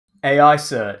AI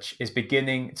search is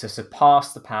beginning to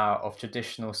surpass the power of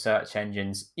traditional search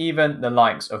engines, even the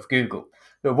likes of Google.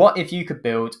 But what if you could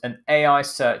build an AI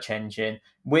search engine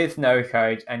with no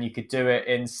code and you could do it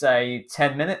in, say,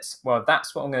 10 minutes? Well,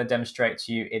 that's what I'm going to demonstrate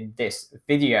to you in this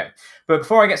video. But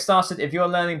before I get started, if you're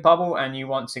learning Bubble and you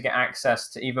want to get access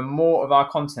to even more of our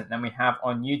content than we have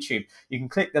on YouTube, you can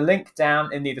click the link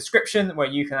down in the description where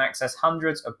you can access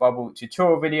hundreds of Bubble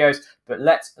tutorial videos. But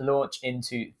let's launch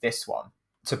into this one.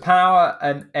 To power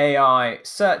an AI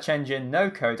search engine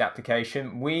no-code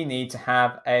application, we need to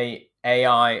have a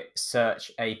AI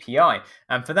search API.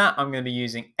 And for that, I'm going to be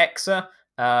using Exa,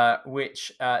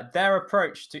 which their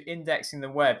approach to indexing the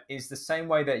web is the same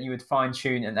way that you would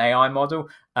fine-tune an AI model.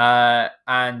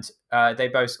 They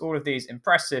boast all of these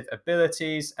impressive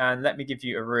abilities. And let me give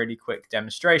you a really quick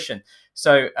demonstration.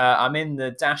 So I'm in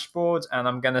the dashboard and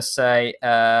I'm going to say,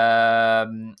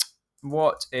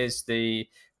 what is the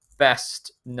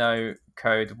best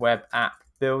no-code web app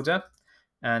builder,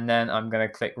 and then I'm going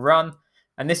to click run,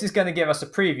 and this is going to give us a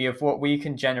preview of what we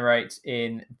can generate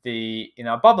in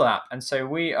our Bubble app. And so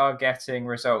we are getting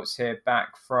results here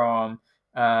back from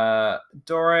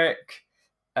Doric,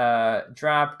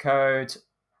 Drabcode,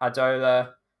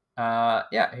 Adola.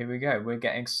 Yeah, here we go. We're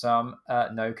getting some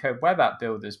no-code web app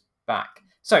builders back.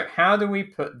 So how do we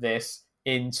put this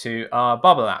into our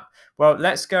Bubble app? Well,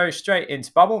 let's go straight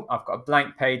into Bubble. I've got a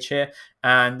blank page here,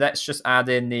 and let's just add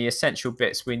in the essential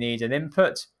bits we need an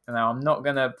input. Now, I'm not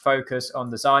going to focus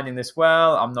on designing this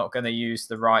well. I'm not going to use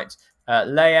the right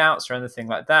layouts or anything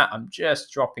like that. I'm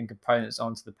just dropping components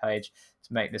onto the page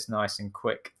to make this nice and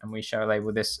quick, and we shall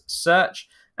label this search.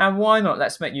 And why not?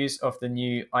 Let's make use of the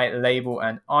new label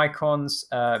and icons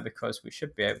because we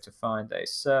should be able to find a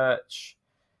search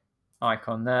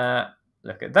icon there.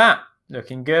 Look at that,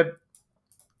 looking good.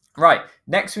 Right,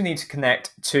 next we need to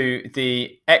connect to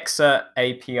the Exa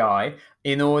API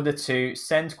in order to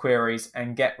send queries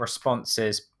and get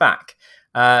responses back.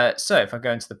 So if I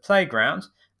go into the playground,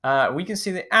 we can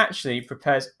see that it actually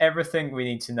prepares everything we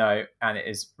need to know, and it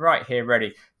is right here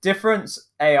ready. Different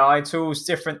AI tools,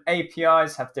 different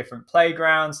APIs have different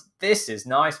playgrounds. This is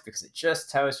nice because it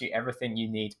just tells you everything you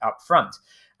need up front.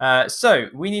 So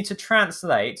we need to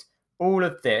translate all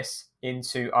of this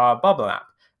into our Bubble app.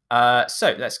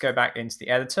 So let's go back into the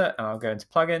editor, and I'll go into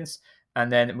plugins,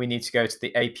 and then we need to go to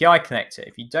the API connector.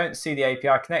 If you don't see the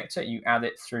API connector, you add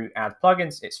it through Add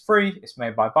Plugins. It's free, it's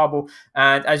made by Bubble,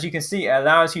 and as you can see, it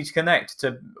allows you to connect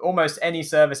to almost any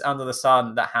service under the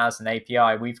sun that has an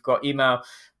API. We've got email,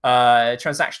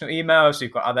 transactional emails,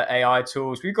 we've got other AI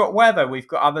tools, we've got weather, we've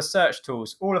got other search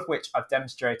tools, all of which I've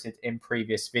demonstrated in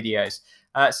previous videos.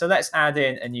 So let's add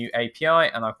in a new API,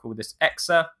 and I'll call this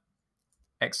Exa.ai.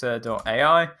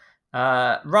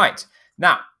 Right,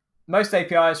 now, most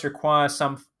APIs require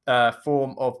some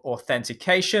form of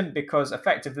authentication because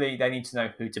effectively they need to know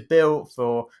who to bill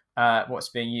for what's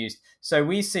being used. So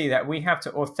we see that we have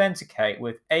to authenticate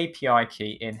with API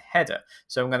key in header.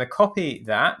 So I'm going to copy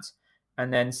that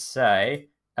and then say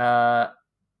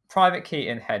private key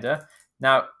in header.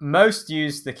 Now, most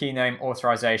use the key name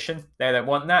authorization. They don't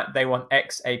want that. They want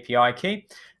X API key.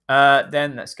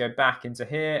 Then let's go back into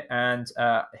here, and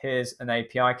here's an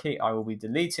API key. I will be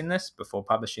deleting this before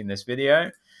publishing this video,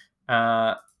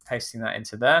 pasting that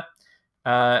into there.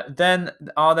 Then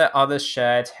are there other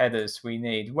shared headers we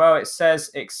need? Well, it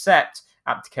says accept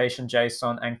application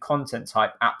JSON and content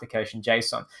type application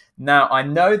JSON. Now, I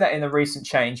know that in a recent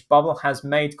change, Bubble has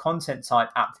made content type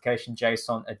application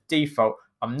JSON a default.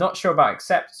 I'm not sure about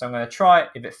accept, so I'm going to try it.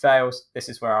 If it fails, this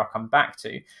is where I'll come back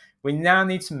to. We now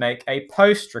need to make a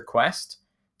post request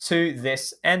to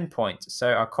this endpoint. So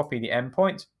I'll copy the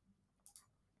endpoint,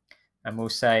 and we'll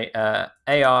say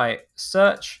AI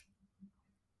search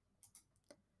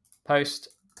post,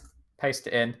 paste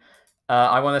it in.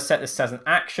 I want to set this as an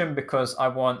action because I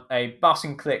want a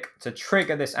button click to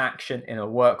trigger this action in a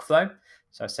workflow.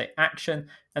 So I say action,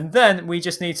 and then we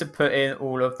just need to put in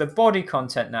all of the body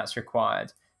content that's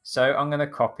required. So I'm going to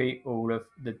copy all of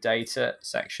the data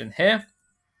section here,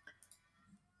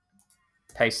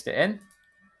 paste it in.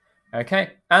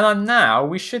 Okay, and now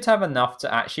we should have enough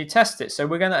to actually test it. So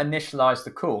we're going to initialize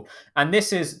the call. And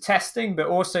this is testing, but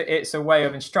also it's a way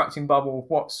of instructing Bubble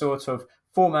what sort of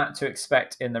format to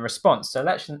expect in the response. So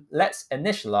let's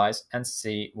initialize and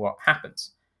see what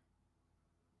happens.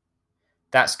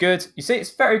 That's good. You see,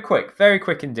 it's very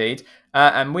quick indeed.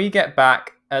 And we get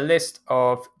back a list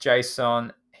of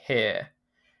JSON here.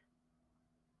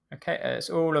 Okay, it's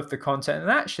all of the content.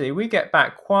 And actually, we get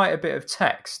back quite a bit of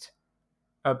text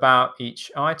about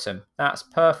each item. That's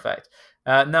perfect.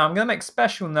 Now I'm going to make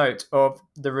special note of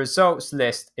the results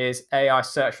list is AI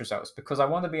search results because I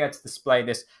want to be able to display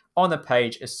this on a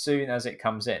page as soon as it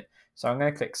comes in. So I'm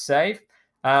going to click save.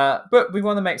 But we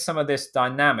want to make some of this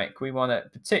dynamic. We want to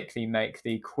particularly make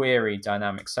the query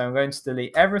dynamic. So I'm going to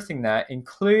delete everything there,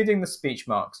 including the speech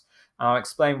marks. I'll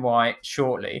explain why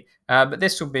shortly. But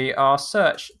this will be our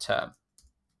search term.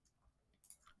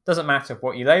 Doesn't matter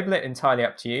what you label it, entirely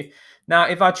up to you. Now,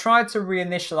 if I tried to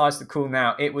reinitialize the call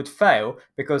now, it would fail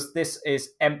because this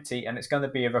is empty and it's going to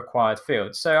be a required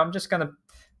field. So I'm just going to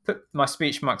put my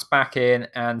speech marks back in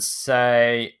and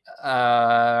say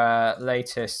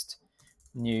latest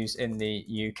news in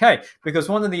the UK. Because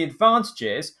one of the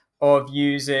advantages of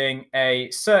using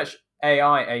a search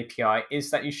AI API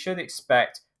is that you should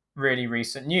expect really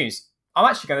recent news. I'm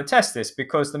actually going to test this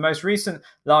because the most recent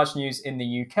large news in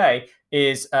the UK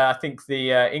is, I think,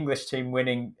 the English team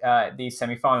winning the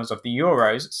semi-finals of the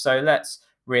Euros. So let's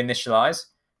reinitialize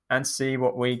and see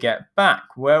what we get back.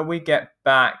 Well, we get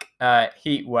back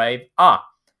Heatwave.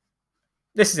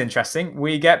 This is interesting.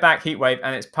 We get back Heatwave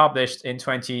and it's published in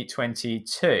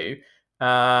 2022.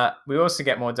 We also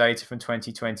get more data from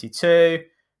 2022.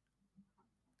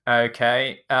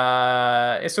 Okay,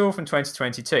 it's all from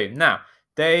 2022. Now,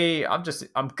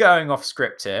 I'm going off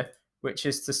script here, which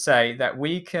is to say that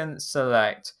we can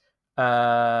select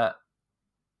the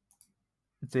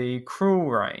crawl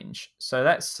range. So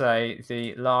let's say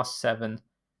the last 7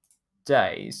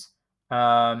 days.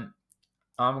 I'm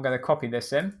going to copy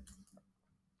this in.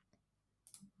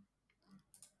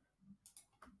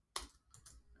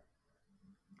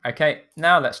 Okay,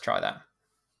 now let's try that.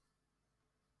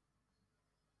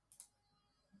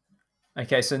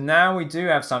 Okay, so now we do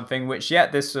have something which,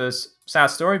 this was sad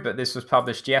story, but this was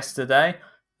published yesterday.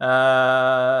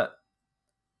 Okay,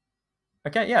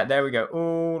 there we go.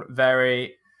 All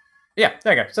very, there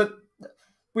we go. So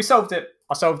we solved it.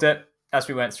 I solved it as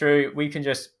we went through. We can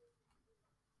just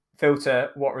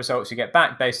filter what results you get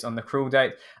back based on the crawl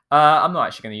date. I'm not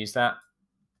actually going to use that.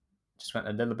 Just went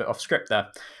a little bit off script there.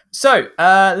 So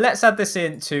let's add this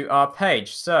into our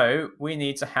page. So we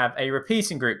need to have a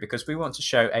repeating group because we want to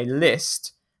show a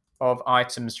list of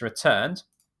items returned.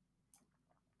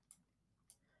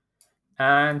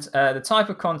 And the type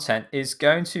of content is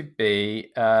going to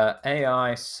be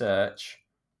AI search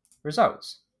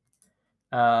results.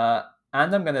 And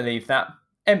I'm going to leave that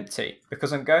empty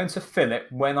because I'm going to fill it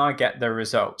when I get the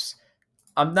results.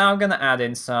 I'm now going to add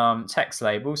in some text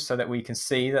labels so that we can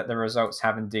see that the results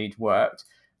have indeed worked.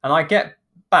 And I get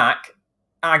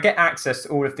access to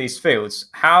all of these fields.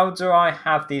 How do I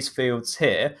have these fields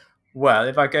here? Well,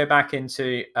 if I go back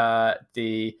into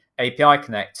the API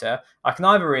connector, I can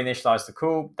either reinitialize the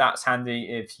call. That's handy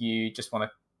if you just want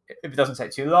to, if it doesn't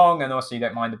take too long, and also you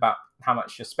don't mind about how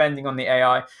much you're spending on the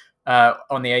AI,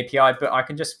 on the API, but I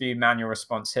can just view manual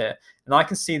response here. And I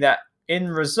can see that in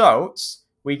results,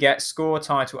 we get score,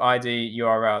 title, ID,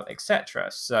 URL, etc.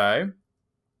 So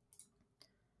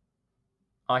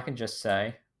I can just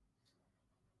say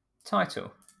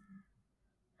title.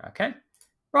 Okay.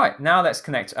 Right, now let's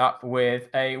connect up with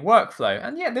a workflow.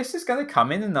 And this is going to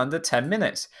come in under 10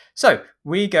 minutes. So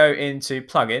we go into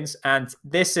plugins, and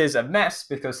this is a mess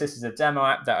because this is a demo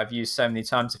app that I've used so many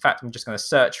times. In fact, I'm just going to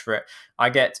search for it.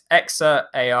 I get Exa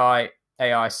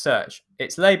AI search.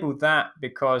 It's labeled that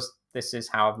because this is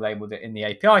how I've labeled it in the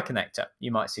API connector.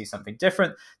 You might see something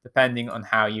different depending on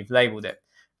how you've labeled it.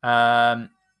 I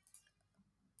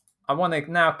want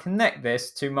to now connect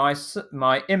this to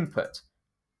my input.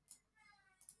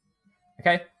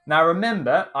 Okay, now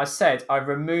remember I said I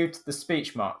removed the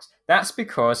speech marks. That's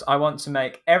because I want to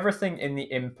make everything in the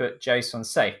input JSON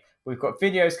safe. We've got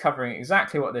videos covering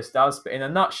exactly what this does, but in a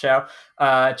nutshell,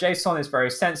 JSON is very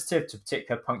sensitive to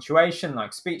particular punctuation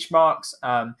like speech marks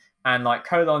and like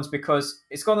colons, because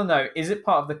it's got to know, is it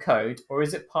part of the code or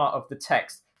is it part of the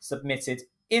text submitted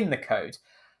in the code?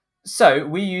 So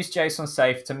we use JSON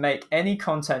safe to make any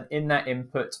content in that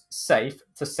input safe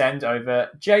to send over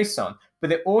JSON,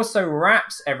 but it also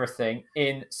wraps everything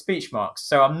in speech marks.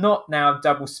 So I'm not now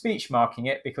double speech marking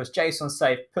it because JSON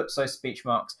safe puts those speech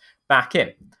marks back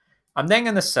in. I'm then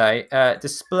going to say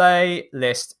display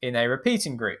list in a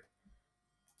repeating group.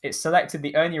 It's selected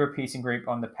the only repeating group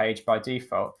on the page by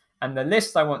default. And the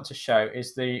list I want to show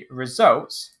is the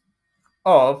results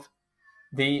of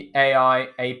the AI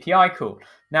API call.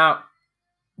 Now,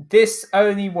 this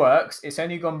only works, it's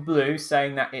only gone blue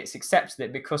saying that it's accepted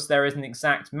it because there is an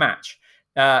exact match.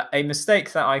 A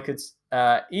mistake that I could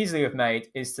easily have made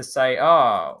is to say,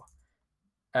 I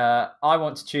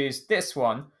want to choose this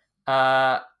one.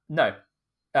 No.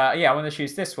 I want to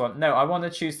choose this one. No, I want to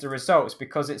choose the results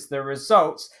because it's the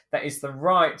results that is the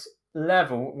right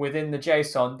level within the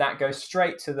JSON that goes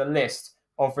straight to the list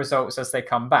of results as they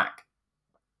come back.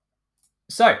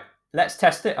 So let's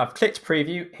test it. I've clicked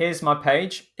preview. Here's my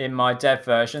page in my dev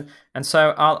version. And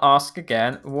so I'll ask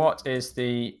again, what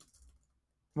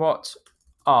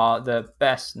are the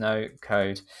best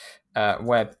no-code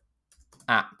web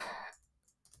app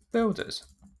builders?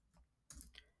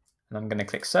 And I'm going to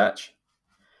click search.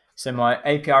 So my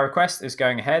API request is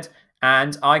going ahead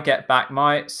and I get back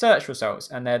my search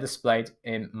results and they're displayed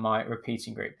in my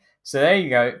repeating group. So there you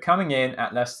go, coming in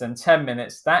at less than 10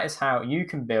 minutes. That is how you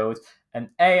can build an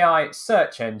AI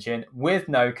search engine with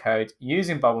no code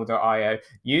using Bubble.io,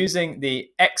 using the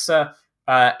Exa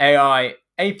AI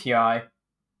API.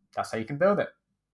 That's how you can build it.